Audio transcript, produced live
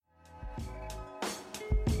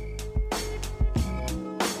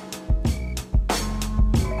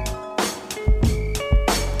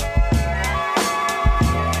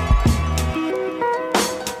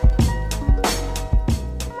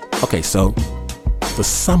Okay, so the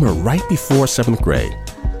summer right before 7th grade,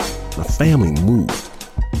 my family moved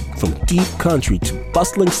from deep country to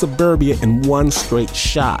bustling suburbia in one straight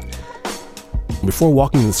shot. And before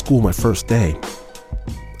walking into school my first day,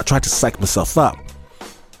 I tried to psych myself up.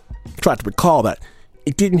 I tried to recall that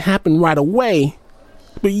it didn't happen right away,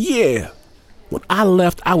 but yeah, when I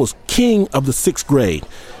left, I was king of the 6th grade.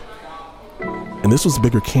 And this was a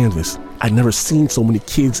bigger canvas. I'd never seen so many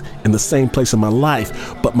kids in the same place in my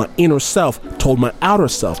life, but my inner self told my outer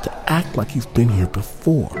self to act like he's been here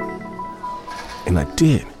before. And I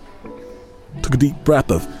did. Took a deep breath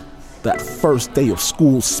of that first day of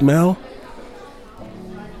school smell,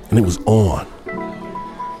 and it was on.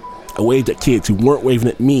 I waved at kids who weren't waving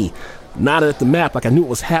at me, nodded at the map like I knew what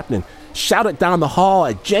was happening, shouted down the hall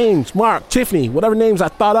at James, Mark, Tiffany, whatever names I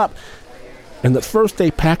thought up. And the first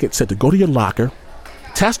day packet said to go to your locker,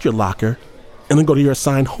 test your locker, and then go to your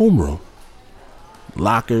assigned homeroom.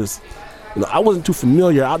 Lockers, I wasn't too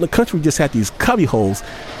familiar. Out in the country, we just had these cubby holes.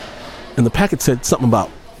 And the packet said something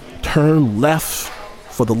about turn left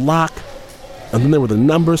for the lock. And then there were the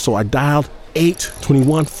numbers, so I dialed 8,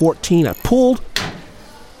 21, 14. I pulled,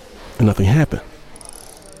 and nothing happened.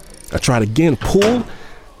 I tried again, pulled,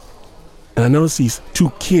 and I noticed these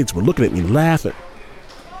 2 kids were looking at me laughing.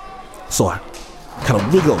 So I kind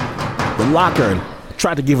of wiggled the locker and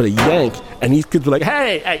tried to give it a yank, and these kids were like,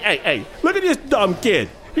 hey, look at this dumb kid.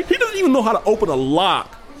 He doesn't even know how to open a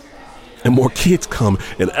lock. And more kids come,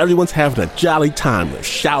 and everyone's having a jolly time. They're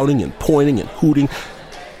shouting and pointing and hooting,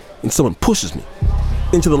 and someone pushes me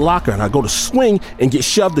into the locker, and I go to swing and get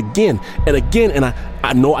shoved again, and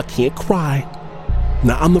I know I can't cry.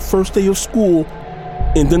 Now, I'm the first day of school,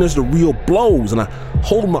 and then there's the real blows, and I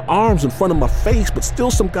hold my arms in front of my face, but still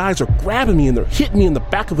some guys are grabbing me, and they're hitting me in the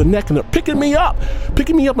back of the neck, and they're picking me up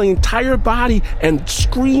my entire body, and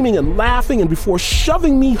screaming and laughing, and before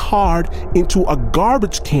shoving me hard into a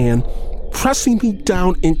garbage can, pressing me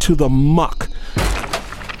down into the muck.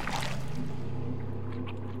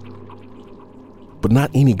 But not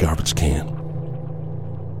any garbage can.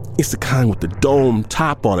 It's the kind with the dome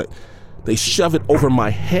top on it. They shove it over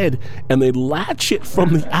my head, and they latch it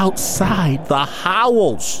from the outside. The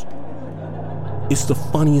howls. It's the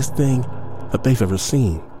funniest thing that they've ever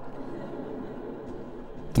seen.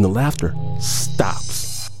 Then the laughter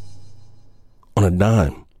stops on a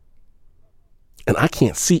dime. And I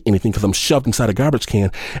can't see anything because I'm shoved inside a garbage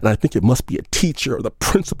can, and I think it must be a teacher or the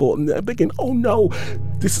principal, and I'm thinking, oh no,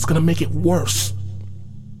 this is going to make it worse.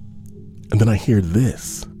 And then I hear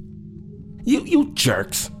this. You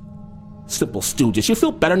jerks. Simple stooges. You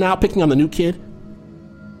feel better now picking on the new kid?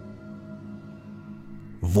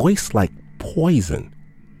 Voice like poison.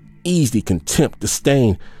 Easy contempt,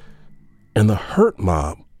 disdain. And the hurt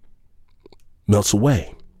mob melts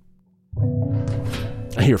away.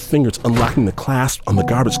 I hear fingers unlocking the clasp on the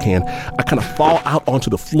garbage can. I kind of fall out onto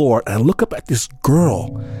the floor, and I look up at this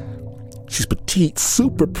girl. She's petite,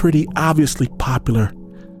 super pretty, obviously popular.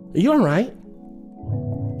 Are you all right?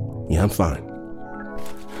 Yeah, I'm fine.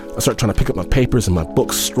 I start trying to pick up my papers and my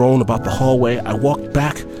books strewn about the hallway. I walk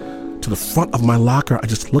back to the front of my locker. I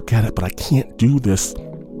just look at it, but I can't do this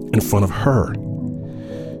in front of her.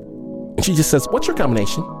 And she just says, "What's your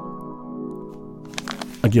combination?"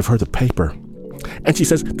 I give her the paper. And she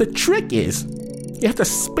says, "The trick is you have to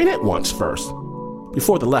spin it once first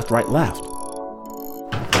before the left, right, left."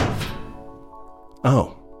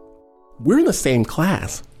 Oh, we're in the same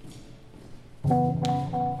class.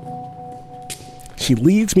 She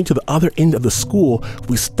leads me to the other end of the school.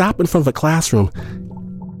 We stop in front of a classroom.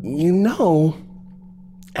 You know,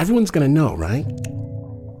 everyone's gonna know, right?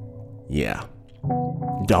 Yeah.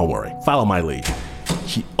 Don't worry. Follow my lead.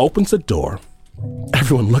 She opens the door.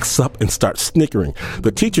 Everyone looks up and starts snickering.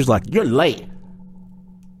 The teacher's like, "You're late."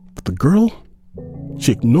 But the girl,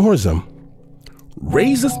 she ignores him,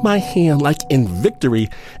 raises my hand like in victory,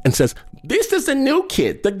 and says, "This is the new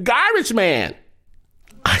kid, the garbage man."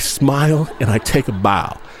 I smile and I take a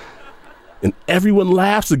bow. And everyone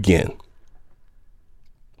laughs again.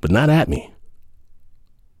 But not at me.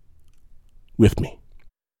 With me.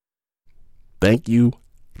 Thank you,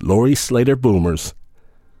 Lori Slater Boomers,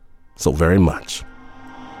 so very much.